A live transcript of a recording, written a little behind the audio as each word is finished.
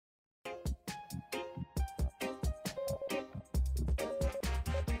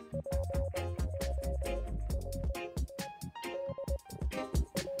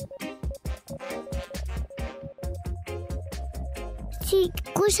si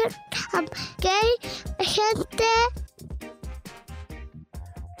escuchan gay gente.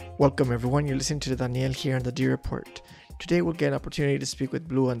 Welcome everyone, you're listening to Daniel here on the D Report. Today we'll get an opportunity to speak with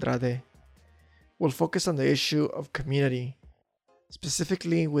Blue Andrade. We'll focus on the issue of community,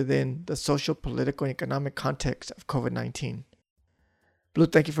 specifically within the social, political, and economic context of COVID-19. Blue,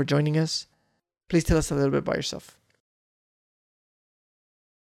 thank you for joining us. Please tell us a little bit about yourself.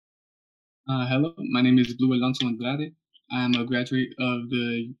 Hello, my name is Blue Alonso Andrade. I'm a graduate of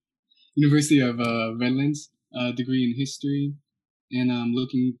the University of Redlands, degree in history, and I'm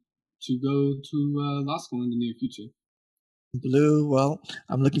looking to go to law school in the near future. Blue, well,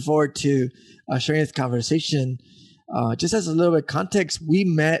 I'm looking forward to sharing this conversation. Just as a little bit of context, we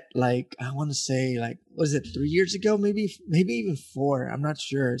met I want to say 3 years ago, maybe even 4. I'm not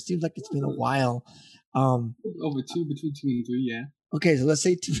sure. It seems like it's been a while. Over between 2 and 3, yeah. Okay, so let's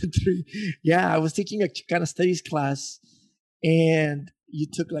say 2 and 3. Yeah, I was teaching a Chicana studies class, and you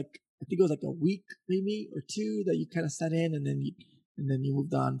took I think it was a week maybe or 2 that you kind of sat in, and then you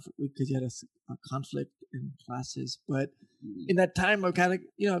moved on because you had a conflict in classes. But in that time, I've got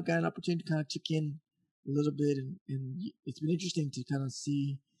an opportunity to kind of check in a little bit, and it's been interesting to kind of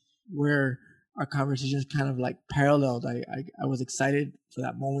see where our conversations kind of paralleled. I was excited for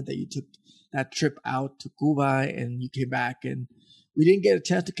that moment that you took that trip out to Cuba and you came back, and we didn't get a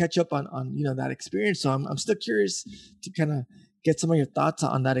chance to catch up on that experience. So I'm still curious to kind of get some of your thoughts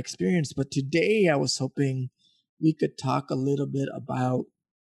on that experience. But today I was hoping we could talk a little bit about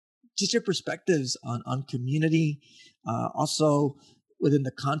just your perspectives on community, also within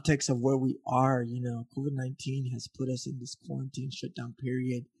the context of where we are. COVID-19 has put us in this quarantine shutdown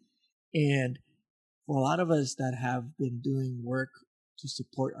period. And for a lot of us that have been doing work to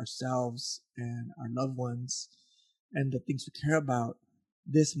support ourselves and our loved ones and the things we care about,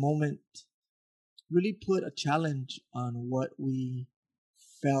 this moment really put a challenge on what we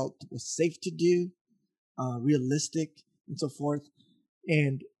felt was safe to do, realistic, and so forth.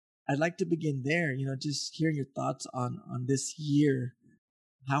 And I'd like to begin there, just hearing your thoughts on this year.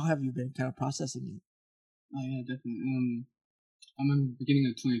 How have you been kind of processing it? Oh, yeah, definitely. I remember the beginning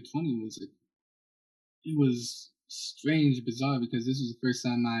of 2020 it was strange, bizarre, because this was the first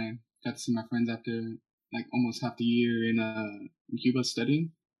time I got to see my friends after almost half the year in Cuba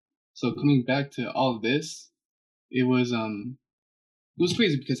studying. So coming back to all of this, it was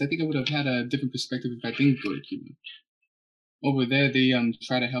crazy because I think I would have had a different perspective if I didn't go to Cuba. Over there, they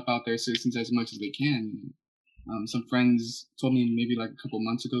try to help out their citizens as much as they can. Some friends told me maybe a couple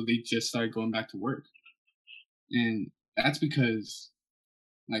months ago they just started going back to work, and that's because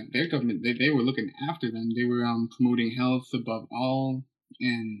their government, they were looking after them. They were promoting health above all,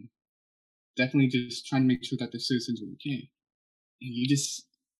 and definitely just trying to make sure that the citizens were okay. And you just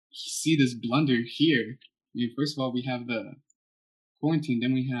see this blunder here. I mean, first of all, we have the quarantine,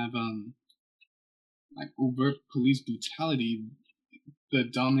 then we have overt police brutality, the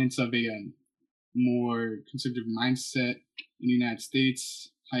dominance of a more conservative mindset in the United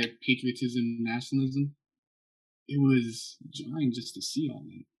States, higher patriotism and nationalism. It was jarring just to see all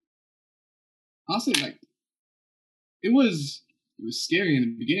that. Honestly, it was scary in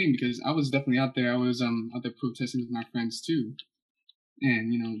the beginning because I was definitely out there. I was out there protesting with my friends too,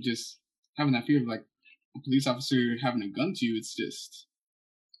 and just having that fear of a police officer having a gun to you. It's just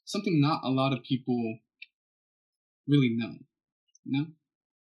something not a lot of people really know,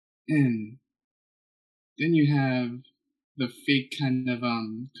 and then you have the fake kind of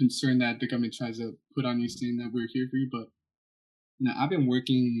concern that the government tries to put on you, saying that we're here for you. But I've been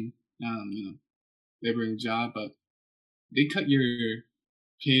working laboring job, but they cut your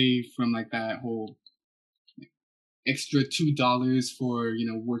pay from that whole extra $2 for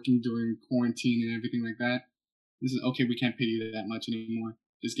working during quarantine and everything like that. This is okay. We can't pay you that much anymore.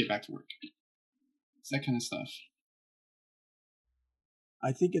 Just get back to work. It's that kind of stuff.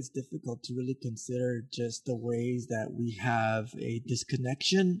 I think it's difficult to really consider just the ways that we have a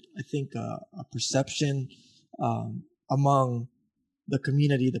disconnection. I think a perception among the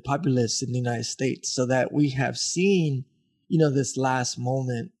community, the populace in the United States, so that we have seen, this last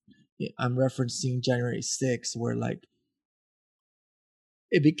moment. I'm referencing January 6th, where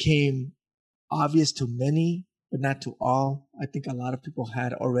it became obvious to many, but not to all. I think a lot of people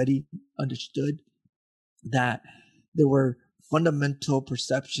had already understood that there were fundamental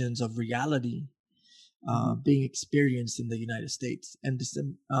perceptions of reality being experienced in the United States. And this,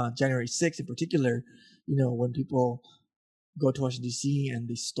 January 6th in particular, when people go to Washington, D.C. and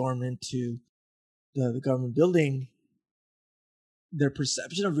they storm into the government building, their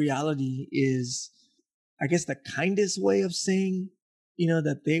perception of reality is, I guess, the kindest way of saying,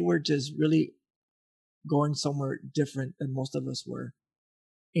 that they were just really going somewhere different than most of us were.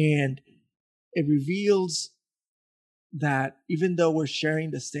 And it reveals that even though we're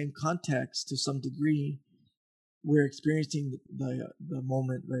sharing the same context to some degree, we're experiencing the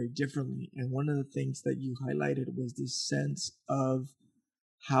moment very differently. And one of the things that you highlighted was this sense of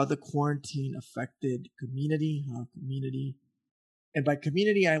how the quarantine affected community, how community, and by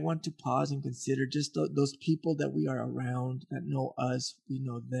community, I want to pause and consider just those people that we are around, that know us, we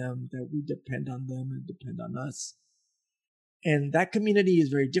know them, that we depend on them and depend on us. And that community is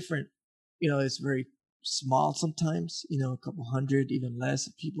very different. It's very small sometimes, a couple hundred, even less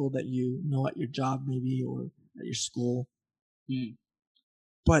people that you know at your job maybe or at your school. Mm.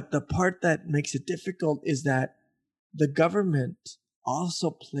 But the part that makes it difficult is that the government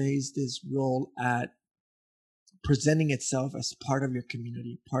also plays this role at presenting itself as part of your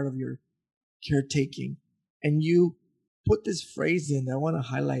community, part of your caretaking. And you put this phrase in that I want to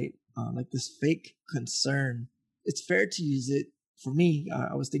highlight, like this fake concern. It's fair to use it. For me,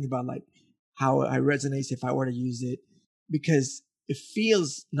 I was thinking about like how it resonates if I were to use it, because it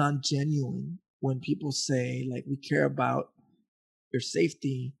feels non-genuine when people say like, we care about your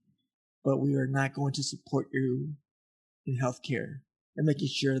safety, but we are not going to support you in healthcare and making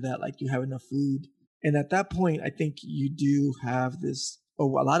sure that like you have enough food. And at that point, I think you do have this,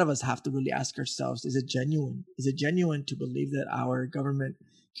 or a lot of us have to really ask ourselves, is it genuine? Is it genuine to believe that our government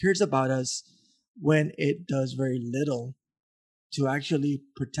cares about us when it does very little to actually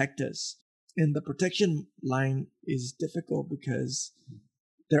protect us? And the protection line is difficult because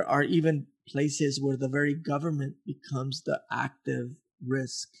there are even places where the very government becomes the active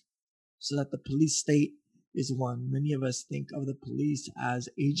risk, so that the police state is one. Many of us think of the police as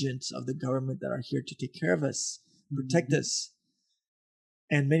agents of the government that are here to take care of us, protect us.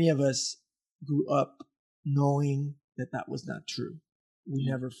 And many of us grew up knowing that that was not true. We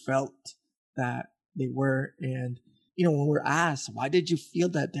never felt that they were. And, when we're asked, why did you feel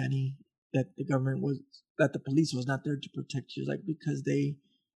that, Danny, that that the police was not there to protect you? Like, because they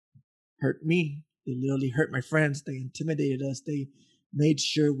hurt me. They literally hurt my friends. They intimidated us. They made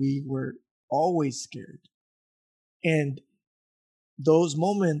sure we were always scared. And those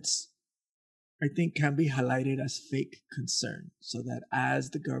moments, I think, can be highlighted as fake concern, so that as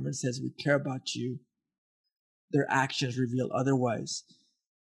the government says we care about you, their actions reveal otherwise.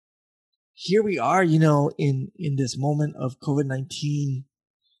 Here we are, in this moment of COVID-19.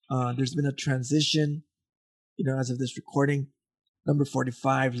 There's been a transition, as of this recording. Number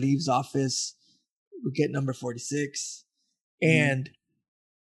 45 leaves office. We get number 46. And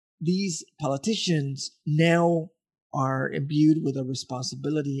these politicians now are imbued with a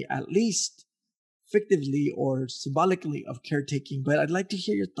responsibility, at least fictively or symbolically, of caretaking. But I'd like to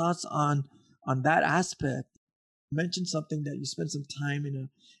hear your thoughts on that aspect. You mentioned something that you spent some time in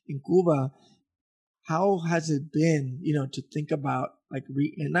Cuba. How has it been, to think about like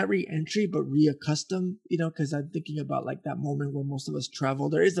not re-entry, but reaccustom, because I'm thinking about like that moment where most of us travel.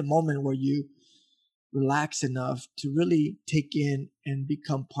 There is a moment where you relax enough to really take in and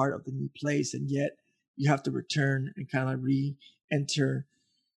become part of the new place, and yet you have to return and kind of re-enter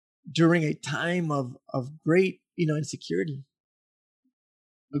during a time of great insecurity.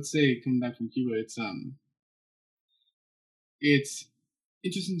 Let's say coming back from Cuba, it's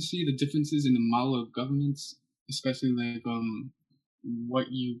interesting to see the differences in the model of governments, especially like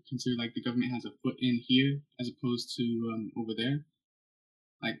what you consider like the government has a foot in here as opposed to over there.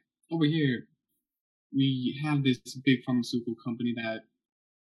 Like over here, we have this big pharmaceutical company that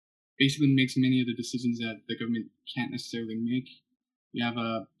basically makes many of the decisions that the government can't necessarily make. We have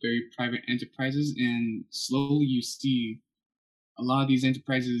very private enterprises, and slowly you see a lot of these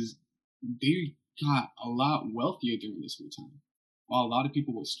enterprises, they got a lot wealthier during this whole time, while a lot of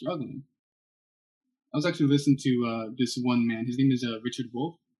people were struggling. I was actually listening to this one man. His name is Richard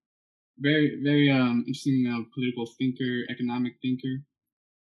Wolff. Very, very interesting political thinker, economic thinker.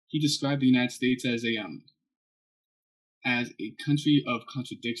 He described the United States as a country of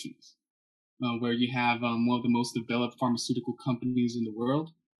contradictions, where you have one of the most developed pharmaceutical companies in the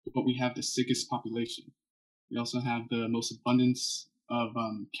world, but we have the sickest population. We also have the most abundance of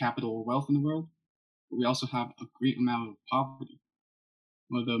capital or wealth in the world, but we also have a great amount of poverty.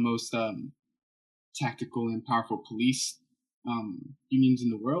 One of the most tactical and powerful police unions in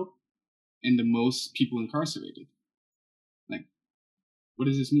the world, and the most people incarcerated. Like, what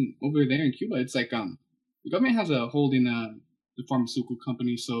does this mean? Over there in Cuba, it's like the government has a hold in the pharmaceutical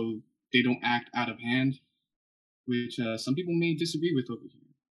company, so they don't act out of hand, which some people may disagree with over here.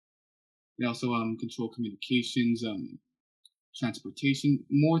 They also control communications, transportation,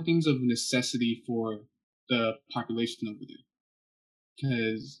 more things of necessity for the population over there.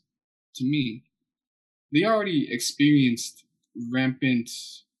 Because, to me, they already experienced rampant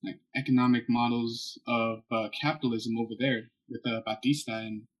like economic models of capitalism over there with Batista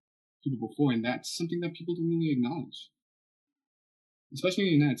and people before, and that's something that people don't really acknowledge, especially in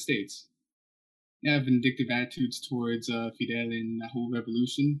the United States. They have vindictive attitudes towards Fidel and that whole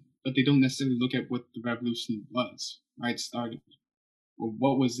revolution, but they don't necessarily look at what the revolution was, why it started, or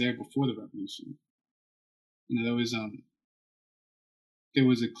what was there before the revolution. You know, there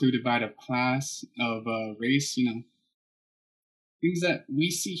was a clear divide of class, of race, you know, things that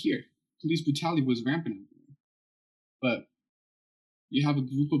we see here. Police brutality was rampant over there. But you have a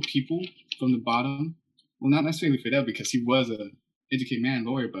group of people from the bottom, well, not necessarily Fidel because he was a educated man,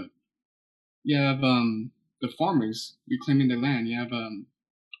 lawyer, but you have the farmers reclaiming their land. You have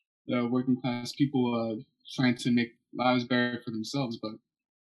the working class people trying to make lives better for themselves. But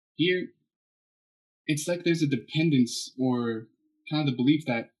here, it's like there's a dependence or kind of the belief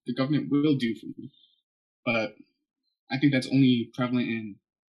that the government will do for me. But I think that's only prevalent in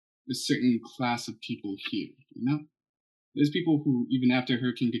a certain class of people here, you know? There's people who, even after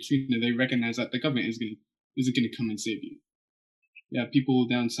Hurricane Katrina, they recognize that the government isn't gonna come and save you. You have people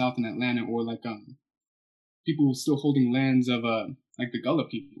down south in Atlanta, or like people still holding lands of like the Gullah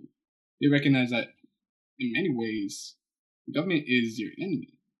people. They recognize that in many ways the government is your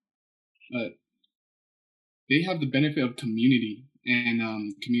enemy, but they have the benefit of community and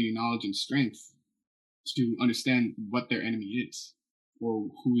community knowledge and strength to understand what their enemy is or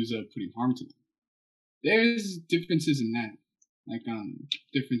who is putting harm to them. There's differences in that, like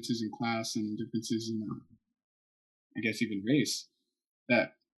differences in class and differences in, I guess, even race.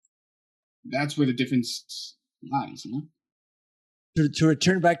 That's where the difference lies, you know? To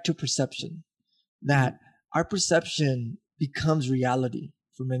return back to perception, that our perception becomes reality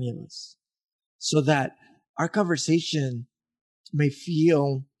for many of us, so that our conversation may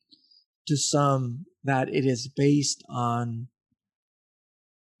feel to some that it is based on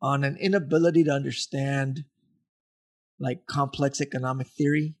an inability to understand like complex economic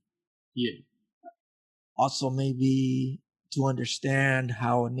theory. Yeah. Also maybe to understand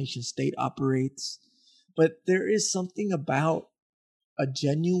how a nation state operates. But there is something about a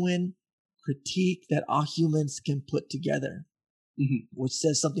genuine critique that all humans can put together, which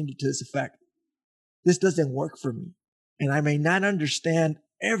says something to this effect. This doesn't work for me. And I may not understand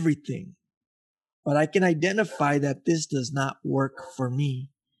everything, but I can identify that this does not work for me.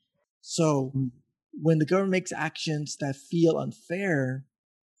 So when the government makes actions that feel unfair,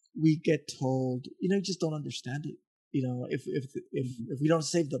 we get told, you just don't understand it. If we don't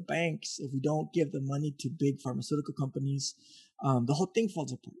save the banks, if we don't give the money to big pharmaceutical companies, the whole thing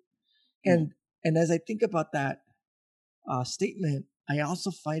falls apart. And as I think about that statement, I also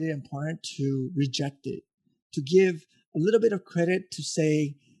find it important to reject it, to give a little bit of credit, to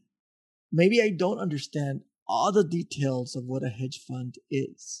say, maybe I don't understand all the details of what a hedge fund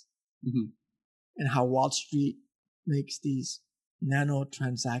is and how Wall Street makes these nano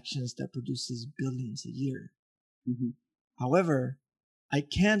transactions that produces billions a year. However, I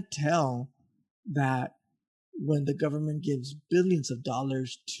can tell that when the government gives billions of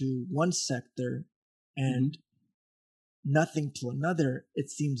dollars to one sector and nothing to another, it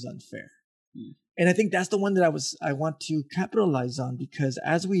seems unfair. And I think that's the one that I want to capitalize on, because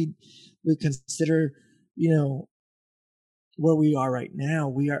as we consider, where we are right now,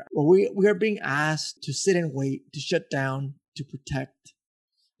 we are being asked to sit and wait, to shut down, to protect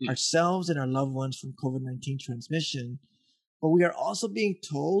ourselves and our loved ones from COVID-19 transmission. But we are also being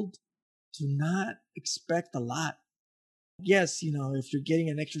told to not expect a lot. Yes, if you're getting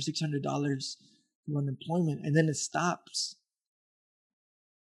an extra $600 from unemployment and then it stops,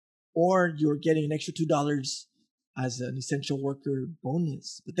 or you're getting an extra $2 as an essential worker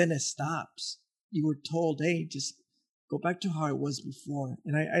bonus, but then it stops, you were told, hey, just go back to how it was before.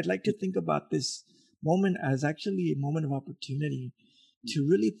 And I'd like to think about this moment as actually a moment of opportunity to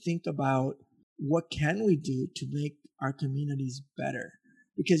really think about what can we do to make our communities better.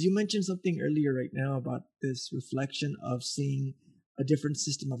 Because you mentioned something earlier right now about this reflection of seeing a different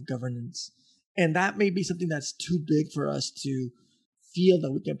system of governance. And that may be something that's too big for us to feel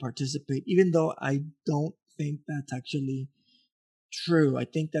that we can participate, even though I don't think that's actually true. I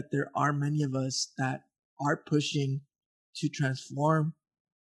think that there are many of us that are pushing to transform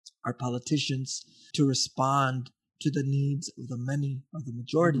our politicians to respond to the needs of the many, of the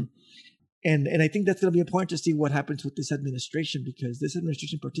majority. And I think that's going to be important to see what happens with this administration, because this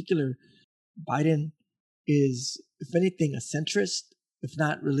administration in particular, Biden is, if anything, a centrist, if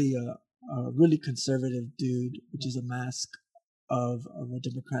not really a really conservative dude, which is a mask of a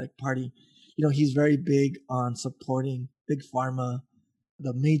Democratic Party. He's very big on supporting big pharma,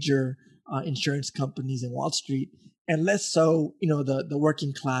 the major insurance companies in Wall Street, and less so, the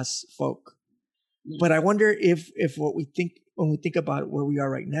working class folk. But I wonder if what we think when we think about where we are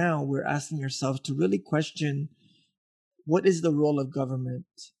right now, we're asking ourselves to really question what is the role of government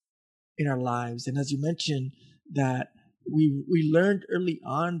in our lives. And as you mentioned, that we learned early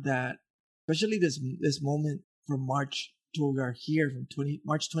on that, especially this moment from March to where we are here, from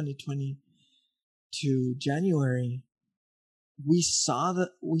March 2020 to January, we saw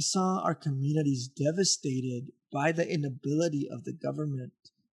our communities devastated by the inability of the government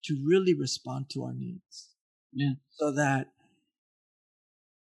to really respond to our needs. Yeah. So that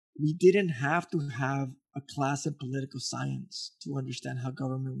we didn't have to have a class in political science to understand how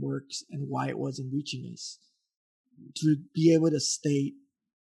government works and why it wasn't reaching us. To be able to state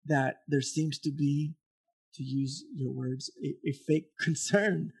that there seems to be, to use your words, a fake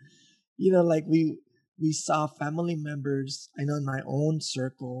concern. Like we saw family members, I know in my own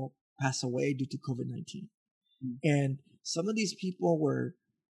circle, pass away due to COVID-19. Mm. And some of these people were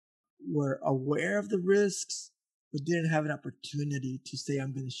aware of the risks, but didn't have an opportunity to say,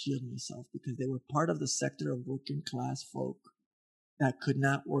 I'm going to shield myself, because they were part of the sector of working class folk that could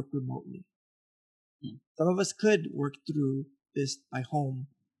not work remotely. Mm. Some of us could work through this by home,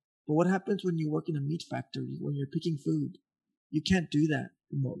 but what happens when you work in a meat factory, when you're picking food? You can't do that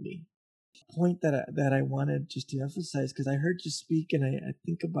remotely. Point that I wanted just to emphasize, because I heard you speak, and I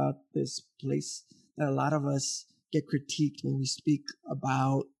think about this place that a lot of us get critiqued when we speak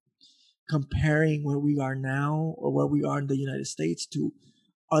about comparing where we are now or where we are in the United States to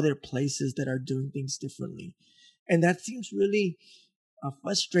other places that are doing things differently. And that seems really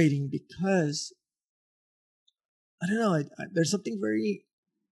frustrating, because I don't know, there's something very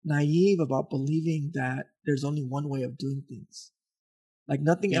naive about believing that there's only one way of doing things. Like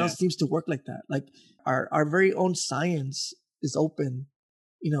nothing else seems to work like that. Like our very own science is open,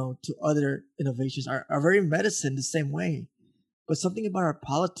 to other innovations. Our very medicine the same way. But something about our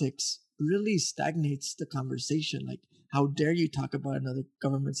politics really stagnates the conversation. Like, how dare you talk about another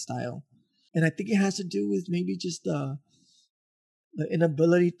government style? And I think it has to do with maybe just the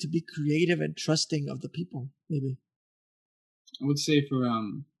inability to be creative and trusting of the people, maybe. I would say for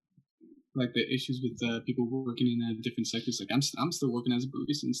like the issues with people working in different sectors. Like I'm still working as a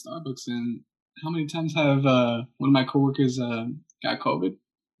barista in Starbucks, and how many times have one of my coworkers got COVID?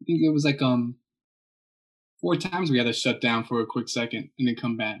 I think it was like 4 times we had to shut down for a quick second and then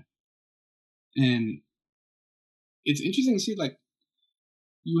come back. And it's interesting to see, like,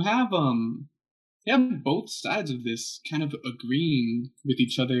 you have both sides of this kind of agreeing with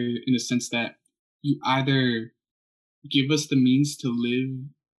each other, in the sense that you either give us the means to live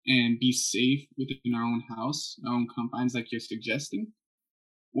and be safe within our own house, our own confines, like you're suggesting,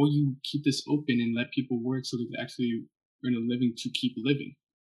 or you keep this open and let people work so they can actually earn a living to keep living.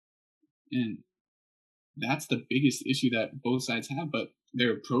 And that's the biggest issue that both sides have, but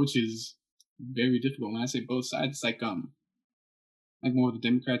their approach is very difficult. When I say both sides, it's like more of the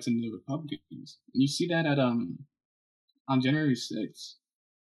Democrats and the Republicans. And you see that at on January 6th.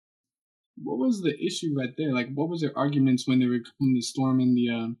 What was the issue right there? Like, what was their arguments when they were coming to storm in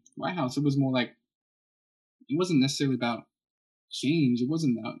the White House? It was more like, it wasn't necessarily about change. It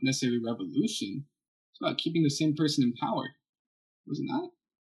wasn't about necessarily revolution. It's about keeping the same person in power. Was it not?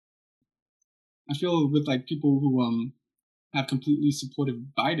 I feel with like people who have completely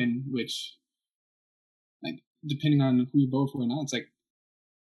supported Biden, which, like, depending on who you vote for or not, it's like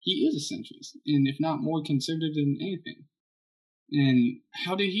he is a centrist, and if not more conservative than anything. And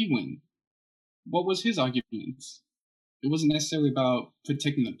how did he win? What was his arguments? It wasn't necessarily about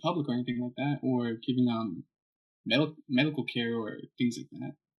protecting the public or anything like that, or giving medical care or things like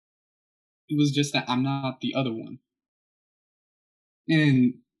that. It was just that I'm not the other one.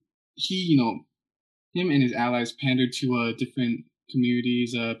 And he, him and his allies pandered to different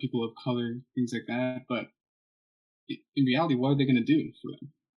communities, people of color, things like that. But in reality, what are they going to do for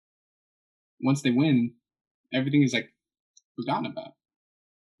them? Once they win, everything is like forgotten about.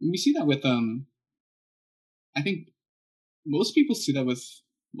 And we see that with I think most people see that with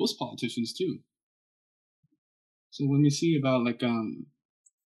most politicians too. So when we see about like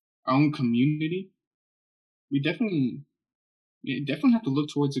our own community, we definitely have to look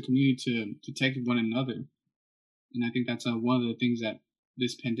towards the community to protect one another. And I think that's one of the things that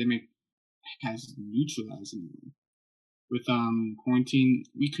this pandemic has neutralized in a way. With quarantine,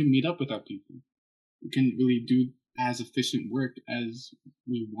 we couldn't meet up with our people. We couldn't really do as efficient work as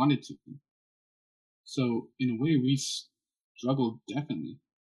we wanted to. So in a way, we struggled definitely.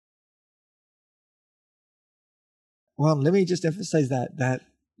 Well, let me just emphasize that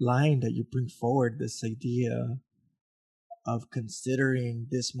line that you bring forward, this idea of considering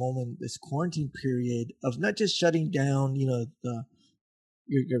this moment, this quarantine period of not just shutting down,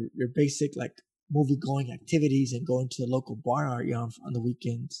 your basic like movie going activities and going to the local bar, on the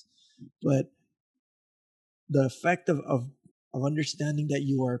weekends, but the effect of understanding that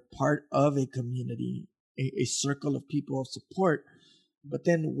you are part of a community, a circle of people of support. But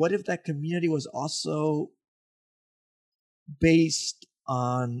then what if that community was also based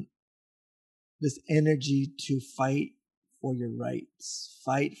on this energy to fight for your rights,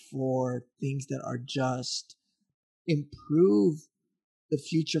 fight for things that are just, improve the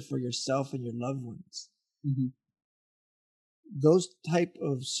future for yourself and your loved ones? Mm-hmm. Those type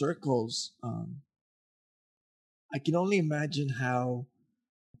of circles, I can only imagine how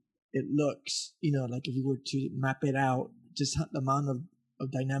it looks, like if you were to map it out, just the amount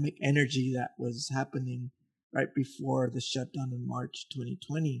of dynamic energy that was happening right before the shutdown in March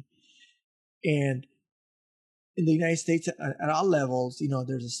 2020. And in the United States, at all levels,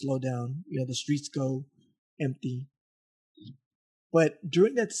 there's a slowdown, the streets go empty. But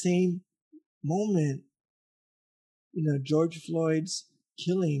during that same moment, George Floyd's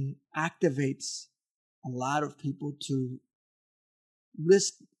killing activates a lot of people to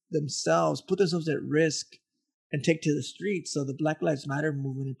risk themselves, put themselves at risk, and take to the streets. So the Black Lives Matter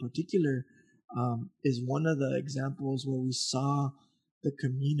movement in particular is one of the examples where we saw the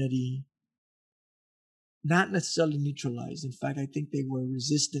community not necessarily neutralized. In fact, I think they were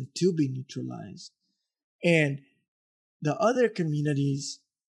resistant to be neutralized. And the other communities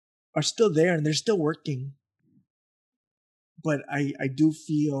are still there and they're still working. But I do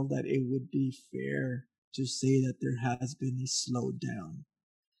feel that it would be fair to say that there has been a slowdown.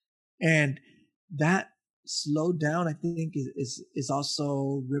 And that slowdown, I think, is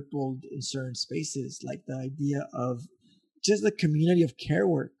also rippled in certain spaces, like the idea of just the community of care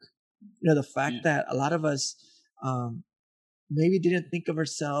work. The fact that a lot of us maybe didn't think of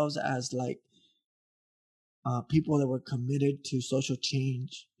ourselves as like people that were committed to social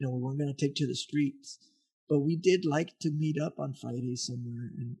change. We weren't going to take to the streets, but we did like to meet up on Fridays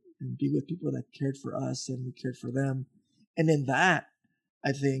somewhere and be with people that cared for us and we cared for them. And in that,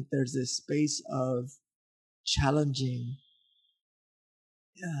 I think there's this space of challenging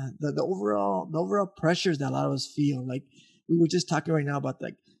the overall pressures that a lot of us feel. Like we were just talking right now about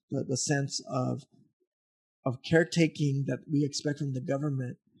like the sense of caretaking that we expect from the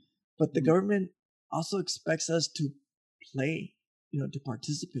government, but the government also expects us to play, to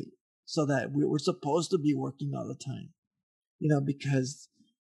participate, so that we're supposed to be working all the time, because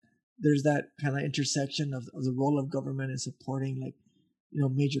there's that kind of intersection of the role of government in supporting like,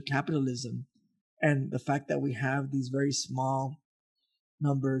 major capitalism, and the fact that we have these very small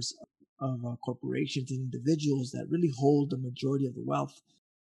numbers of corporations and individuals that really hold the majority of the wealth.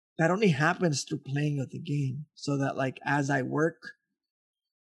 That only happens through playing of the game. So that like as I work,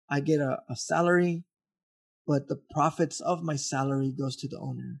 I get a salary, but the profits of my salary goes to the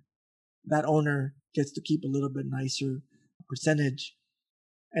owner. That owner gets to keep a little bit nicer percentage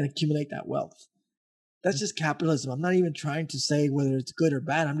and accumulate that wealth. That's just capitalism. I'm not even trying to say whether it's good or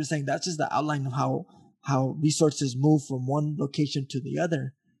bad. I'm just saying that's just the outline of how resources move from one location to the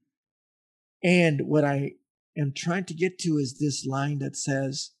other. And what I am trying to get to is this line that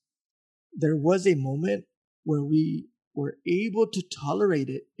says, there was a moment where we were able to tolerate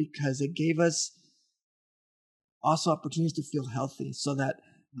it because it gave us also opportunities to feel healthy, so that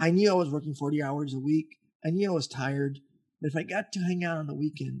I knew I was working 40 hours a week. I knew I was tired. But if I got to hang out on the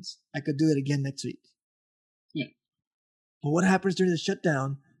weekends, I could do it again next week. Yeah. But what happens during the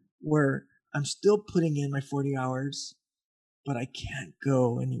shutdown where I'm still putting in my 40 hours, but I can't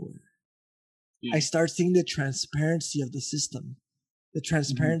go anywhere? Yeah. I start seeing the transparency of the system. The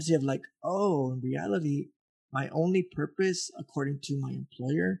transparency of like, oh, in reality, my only purpose, according to my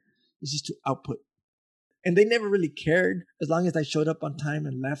employer, is just to output. And they never really cared. As long as I showed up on time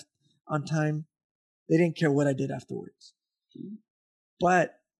and left on time, they didn't care what I did afterwards.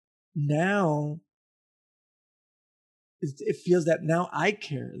 But now, it feels that now I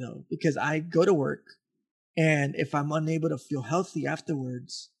care, though, because I go to work, and if I'm unable to feel healthy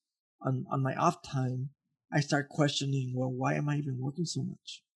afterwards on my off time, I start questioning, well, why am I even working so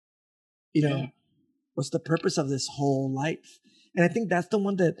much? What's the purpose of this whole life? And I think that's the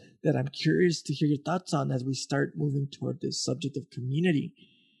one that I'm curious to hear your thoughts on as we start moving toward this subject of community.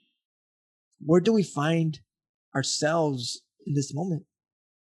 Where do we find ourselves in this moment?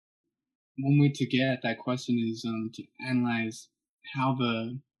 One way to get at that question is to analyze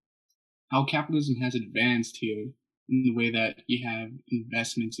how capitalism has advanced here, in the way that you have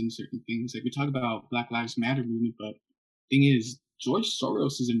investments in certain things. Like we talk about Black Lives Matter movement, but the thing is, George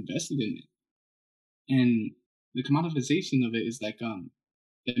Soros is invested in it. And the commoditization of it is like them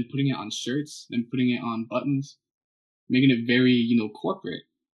putting it on shirts, them putting it on buttons, making it very corporate,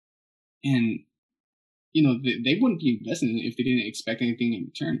 and they wouldn't be investing in it if they didn't expect anything in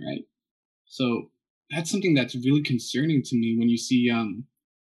return, right? So that's something that's really concerning to me when you see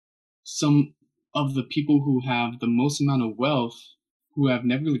some of the people who have the most amount of wealth, who have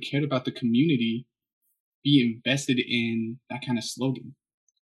never really cared about the community, be invested in that kind of slogan.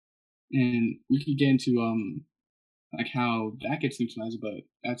 And we could get into like how that gets neutralized, but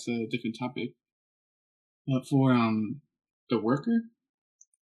that's a different topic. But for the worker,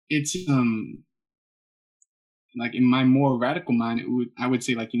 it's like in my more radical mind, I would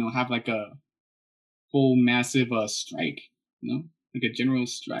say like have like a whole massive strike, like a general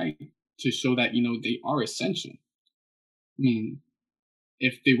strike to show that they are essential. I mean,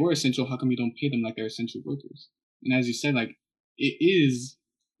 if they were essential, how come you don't pay them like they're essential workers? And as you said, like it is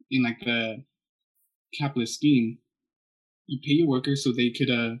in like the capitalist scheme, you pay your workers so they could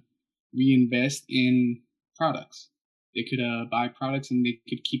reinvest in products. They could buy products and they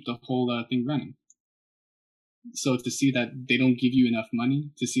could keep the whole thing running. So to see that they don't give you enough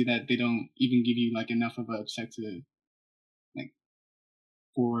money, to see that they don't even give you like enough of a check to like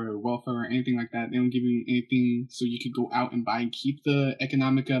for welfare or anything like that, they don't give you anything so you could go out and buy and keep the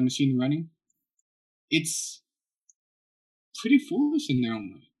economic machine running. It's pretty foolish in their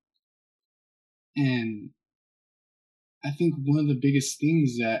own way. And I think one of the biggest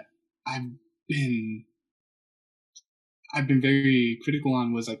things that I've been very critical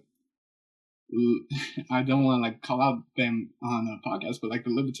on was like, I don't want to like call out them on a podcast, but like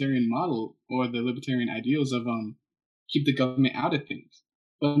the libertarian model or the libertarian ideals of keep the government out of things.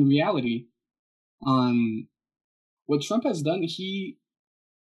 But in reality, what Trump has done, he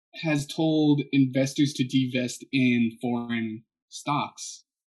has told investors to divest in foreign stocks,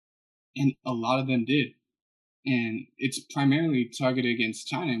 and a lot of them did. And it's primarily targeted against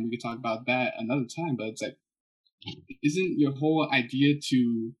China, and we could talk about that another time. But it's like, isn't your whole idea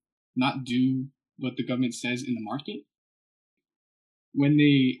to not do what the government says in the market? When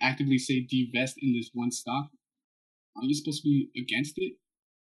they actively say divest in this one stock, are you supposed to be against it?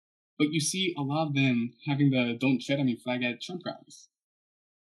 But you see a lot of them having the "Don't Tread on Me" flag at Trump rallies,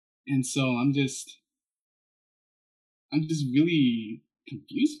 and so I'm just really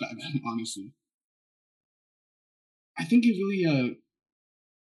confused by that, honestly. I think it really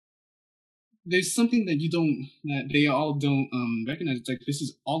there's something that they all don't recognize. It's like, this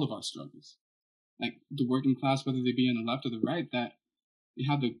is all of our struggles. Like the working class, whether they be on the left or the right, that they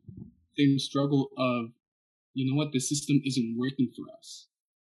have the same struggle of, you know what, the system isn't working for us.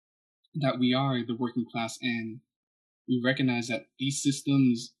 That we are the working class, and we recognize that these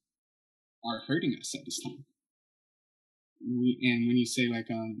systems are hurting us at this time. And when you say like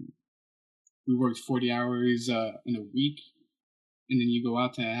we worked 40 hours in a week, and then you go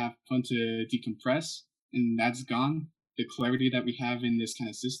out to have fun to decompress, and that's gone, the clarity that we have in this kind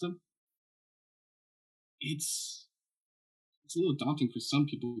of system, it's a little daunting for some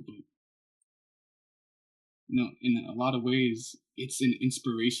people, but in a lot of ways, it's an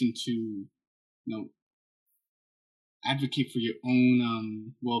inspiration to advocate for your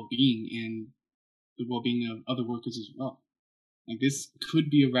own well-being and the well-being of other workers as well. Like, this could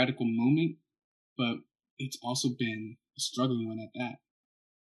be a radical moment, but it's also been a struggling one at that.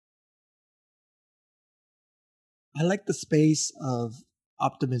 I like the space of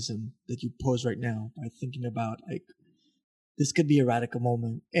optimism that you pose right now by thinking about like, this could be a radical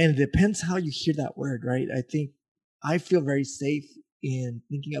moment. And it depends how you hear that word, right? I think I feel very safe in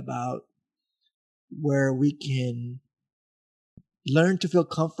thinking about where we can learn to feel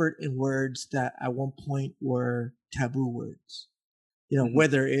comfort in words that at one point were taboo words.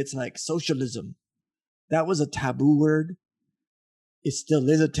 Whether it's like socialism, that was a taboo word. It still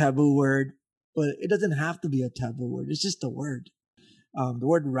is a taboo word, but it doesn't have to be a taboo word. It's just a word. The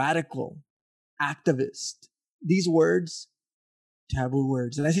word radical, activist, these words, taboo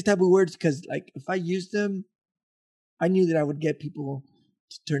words. And I say taboo words because like if I used them, I knew that I would get people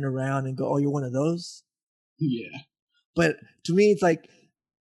to turn around and go, "Oh, you're one of those?" Yeah. But to me, it's like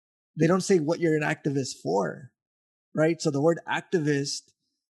they don't say what you're an activist for, right? So the word activist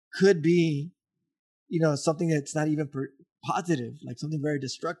could be, something that's not even positive, like something very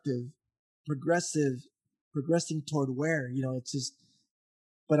destructive, progressing toward where, it's just,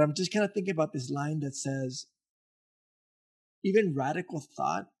 but I'm just kind of thinking about this line that says, even radical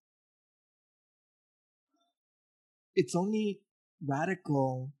thought, it's only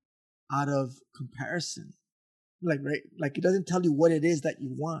radical out of comparison. Right? Like it doesn't tell you what it is that you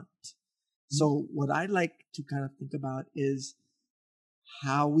want. So what I like to kind of think about is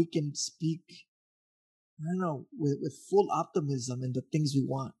how we can speak I don't know, with full optimism in the things we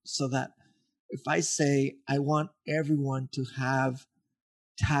want. So that if I say I want everyone to have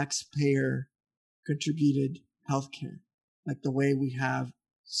taxpayer contributed healthcare, like the way we have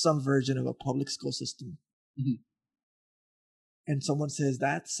some version of a public school system. Mhm. And someone says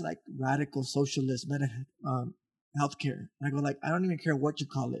that's like radical socialist healthcare. And I go like, I don't even care what you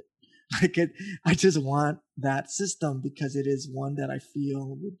call it. Like I just want that system because it is one that I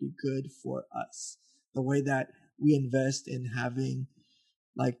feel would be good for us. The way that we invest in having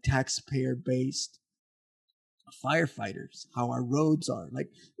like taxpayer based firefighters, how our roads are. Like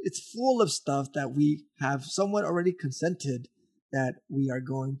it's full of stuff that we have somewhat already consented that we are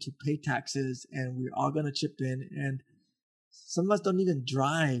going to pay taxes and we're all going to chip in. And some of us don't even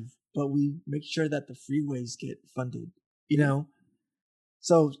drive, but we make sure that the freeways get funded, you know?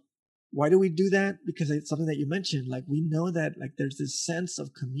 So why do we do that? Because it's something that you mentioned. Like we know that like there's this sense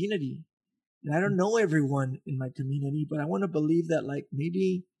of community. And I don't know everyone in my community, but I want to believe that like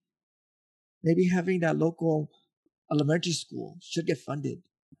maybe having that local elementary school should get funded.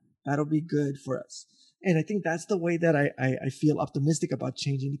 That'll be good for us. And I think that's the way that I feel optimistic about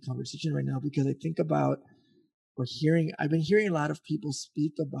changing the conversation right now, because I think about I've been hearing a lot of people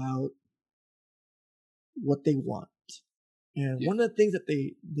speak about what they want. And one of the things that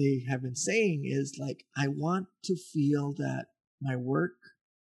they have been saying is like, I want to feel that my work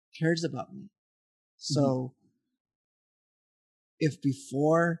cares about me. So if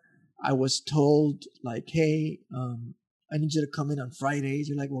before I was told like, hey, I need you to come in on Fridays,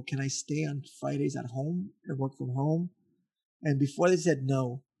 you're like, well, can I stay on Fridays at home and work from home? And before they said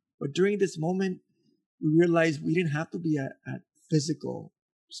no. But during this moment, we realized we didn't have to be at physical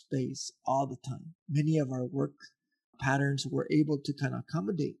space all the time. Many of our work patterns were able to kind of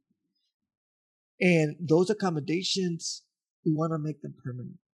accommodate. And those accommodations, we want to make them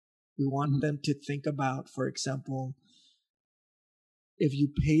permanent. We want them to think about, for example, if you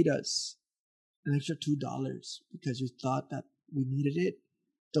paid us an extra $2 because you thought that we needed it,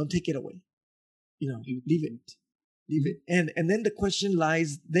 don't take it away. Leave it. Leave it. And then the question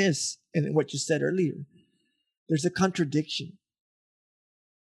lies this, and what you said earlier. There's a contradiction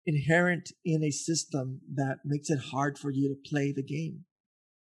inherent in a system that makes it hard for you to play the game.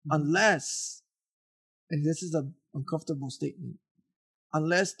 Unless, and this is an uncomfortable statement,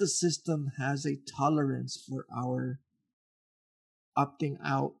 unless the system has a tolerance for our opting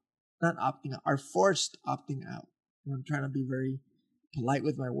out, not opting out, our forced opting out. And I'm trying to be very polite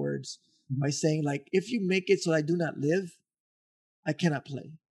with my words by saying, like, if you make it so I do not live, I cannot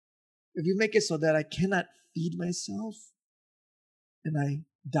play. If you make it so that I cannot feed myself and I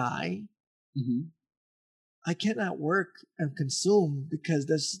die, I cannot work and consume, because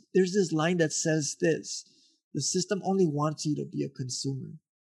there's this line that says this: the system only wants you to be a consumer.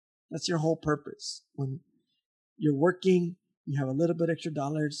 That's your whole purpose. When you're working, you have a little bit extra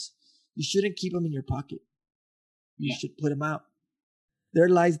dollars, you shouldn't keep them in your pocket. You should put them out. There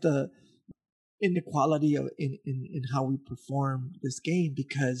lies the inequality in how we perform this game,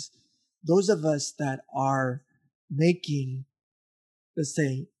 because those of us that are making, let's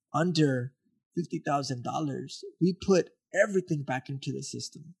say, under $50,000, we put everything back into the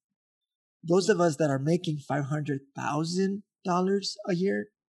system. Those of us that are making $500,000 a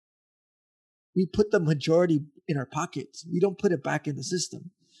year, we put the majority in our pockets. We don't put it back in the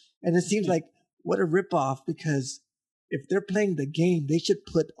system. And it seems like what a ripoff, because if they're playing the game, they should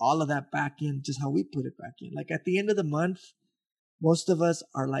put all of that back in just how we put it back in. Like at the end of the month, most of us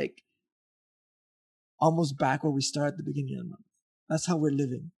are like almost back where we started at the beginning of the month. That's how we're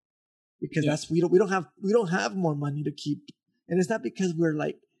living, because we don't have more money to keep. And it's not because we're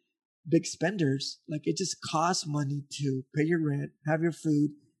like big spenders. Like it just costs money to pay your rent, have your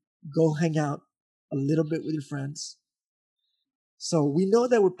food, go hang out a little bit with your friends. So we know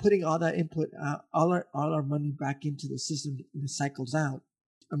that we're putting all that input, all our money back into the system, and it cycles out.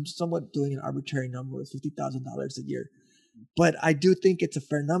 I'm somewhat doing an arbitrary number with $50,000 a year, but I do think it's a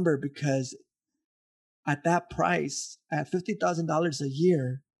fair number, because at that price, at $50,000 a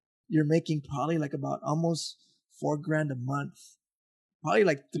year, you're making probably like about almost $4,000 a month, probably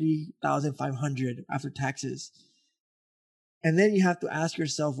like $3,500 after taxes. And then you have to ask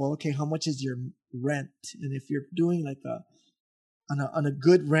yourself, well, okay, how much is your rent? And if you're doing like on a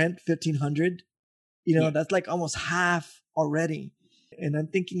good rent, $1,500, that's like almost half already. And I'm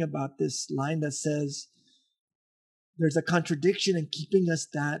thinking about this line that says there's a contradiction in keeping us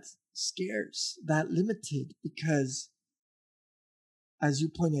that scarce, that limited, because as you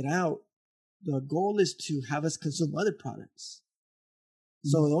pointed out, the goal is to have us consume other products.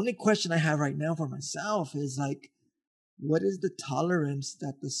 So the only question I have right now for myself is like, what is the tolerance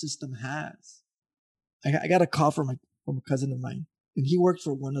that the system has? I got a call from a cousin of mine, and he worked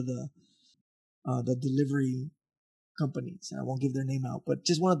for one of the delivery companies. I won't give their name out, but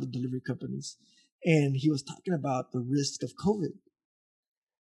just one of the delivery companies. And he was talking about the risk of COVID.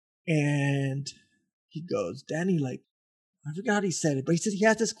 And he goes, Danny, like, I forgot how he said it, but he said he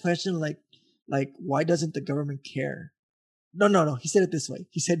asked this question like, why doesn't the government care? No. He said it this way.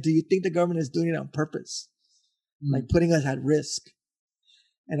 He said, do you think the government is doing it on purpose? Like putting us at risk?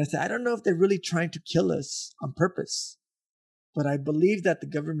 And I said, I don't know if they're really trying to kill us on purpose, but I believe that the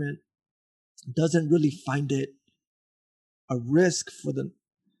government doesn't really find it a risk for them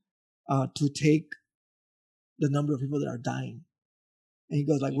to take the number of people that are dying. And he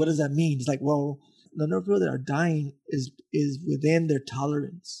goes, like, what does that mean? He's like, well, the number of people that are dying is within their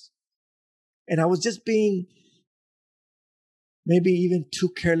tolerance. And I was just being maybe even too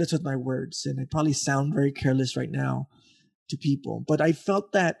careless with my words, and I probably sound very careless right now to people, but I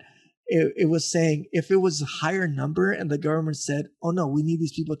felt that it was saying if it was a higher number and the government said, oh no, we need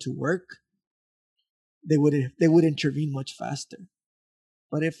these people to work, they would intervene much faster.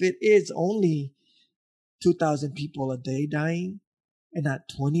 But if it is only 2,000 people a day dying and not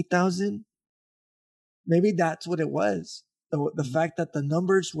 20,000, maybe that's what it was. The fact that the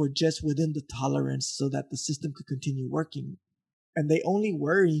numbers were just within the tolerance so that the system could continue working. And they only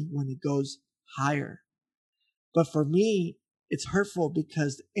worry when it goes higher. But for me, it's hurtful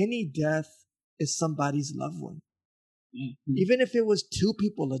because any death is somebody's loved one. Mm-hmm. Even if it was 2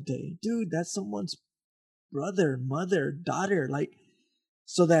 people a day, dude, that's someone's brother, mother, daughter. Like,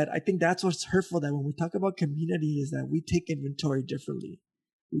 so that I think that's what's hurtful, that when we talk about community is that we take inventory differently.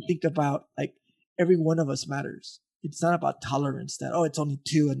 We think about like every one of us matters. It's not about tolerance that, oh, it's only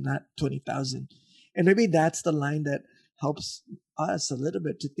 2 and not 20,000. And maybe that's the line that helps us a little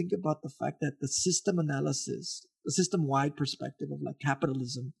bit to think about the fact that the system analysis, the system-wide perspective of like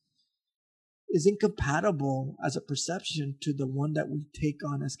capitalism is incompatible as a perception to the one that we take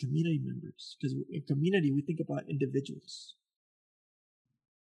on as community members. Because in community, we think about individuals.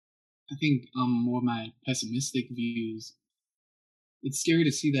 I think more my pessimistic views, it's scary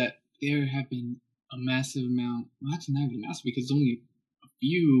to see that there have been a massive amount, well, actually not even massive, because only a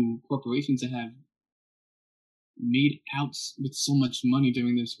few corporations that have made out with so much money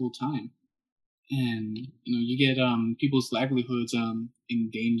during this whole time. And, you get people's livelihoods in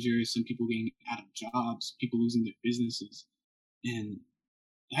danger, some people getting out of jobs, people losing their businesses. And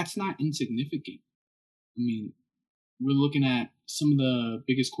that's not insignificant. I mean, we're looking at some of the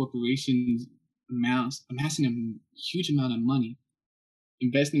biggest corporations amassing a huge amount of money,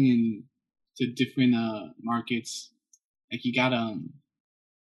 investing into different markets. Like you got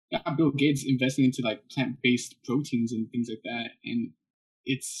Bill Gates investing into like plant-based proteins and things like that. And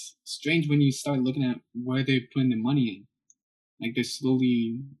it's strange when you start looking at where they're putting their money in. Like they're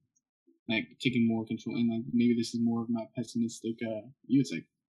slowly like taking more control. And like maybe this is more of my pessimistic view. It's like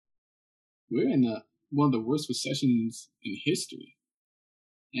we're in one of the worst recessions in history.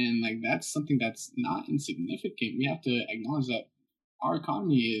 And like that's something that's not insignificant. We have to acknowledge that our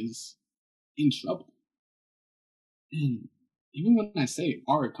economy is in trouble. And even when I say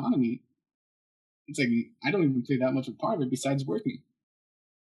our economy, it's like I don't even play that much of a part of it besides working.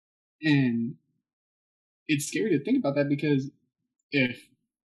 And it's scary to think about that, because if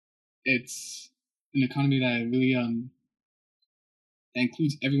it's an economy that really that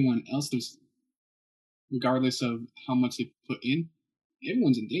includes everyone else, regardless of how much they put in,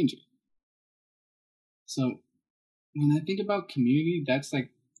 everyone's in danger. So when I think about community, that's like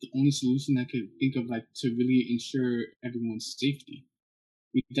the only solution I could think of, like to really ensure everyone's safety.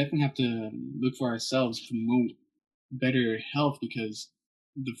 We definitely have to look for ourselves, promote better health, because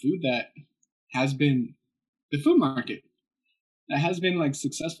the food market that has been like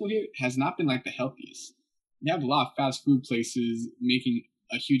successful here has not been like the healthiest. You have a lot of fast food places making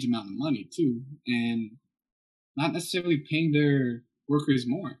a huge amount of money too, and not necessarily paying their workers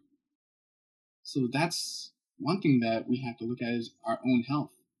more. So that's one thing that we have to look at, is our own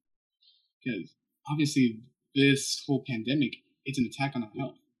health. Because obviously this whole pandemic, it's an attack on our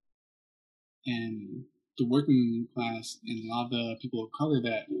health. And the working class and a lot of the people of color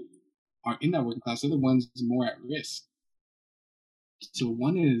that are in that working class are the ones more at risk. So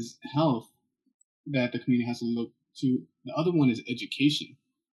one is health that the community has to look to. The other one is education.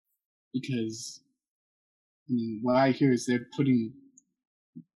 Because what I hear is they're putting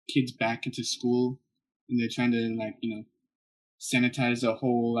kids back into school, and they're trying to sanitize the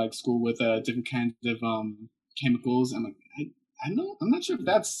whole like school with different kinds of chemicals. I'm like, I'm not sure if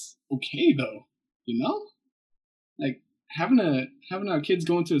that's okay though. Like having our kids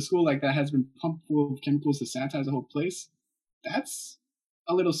go into a school like that has been pumped full of chemicals to sanitize the whole place. That's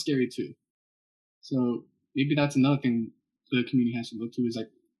a little scary too. So maybe that's another thing the community has to look to, is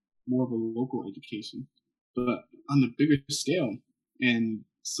like more of a local education. But on the bigger scale, and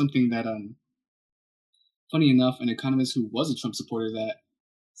something that funny enough, an economist who was a Trump supporter that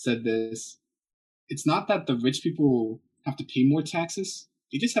said this, it's not that the rich people have to pay more taxes,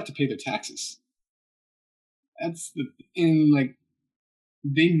 they just have to pay their taxes.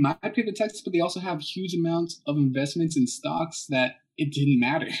 They might pay the taxes, but they also have huge amounts of investments in stocks that it didn't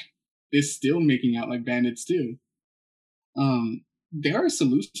matter. They're still making out like bandits too. There are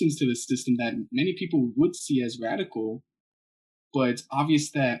solutions to this system that many people would see as radical, but it's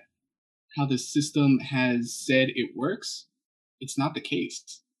obvious that how the system has said it works, it's not the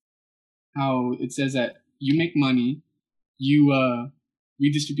case. How it says that you make money, you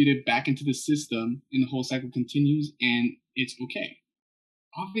redistribute it back into the system, and the whole cycle continues, and it's okay.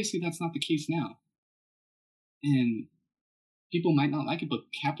 Obviously, that's not the case now. And people might not like it, but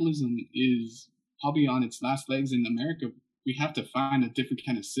capitalism is probably on its last legs in America. We have to find a different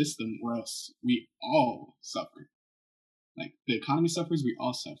kind of system, or else we all suffer. Like, the economy suffers, we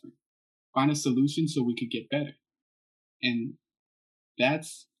all suffer. Find a solution so we could get better. And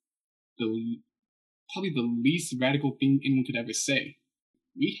that's probably the least radical thing anyone could ever say.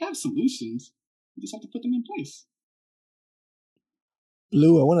 We have solutions, we just have to put them in place.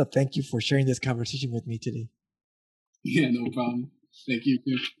 Blue, I want to thank you for sharing this conversation with me today. Yeah, no problem. Thank you,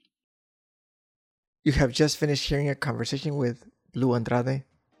 too. You have just finished hearing a conversation with Blue Andrade.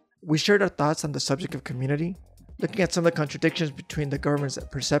 We shared our thoughts on the subject of community, looking at some of the contradictions between the government's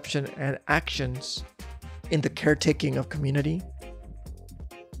perception and actions in the caretaking of community,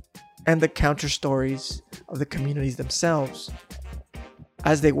 and the counter stories of the communities themselves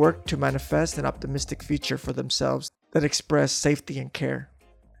as they work to manifest an optimistic future for themselves that express safety and care.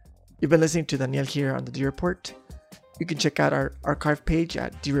 You've been listening to Daniel here on the D Report. You can check out our archive page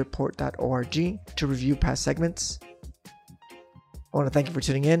at dreport.org to review past segments. I want to thank you for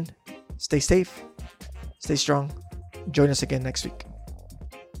tuning in. Stay safe, stay strong. Join us again next week.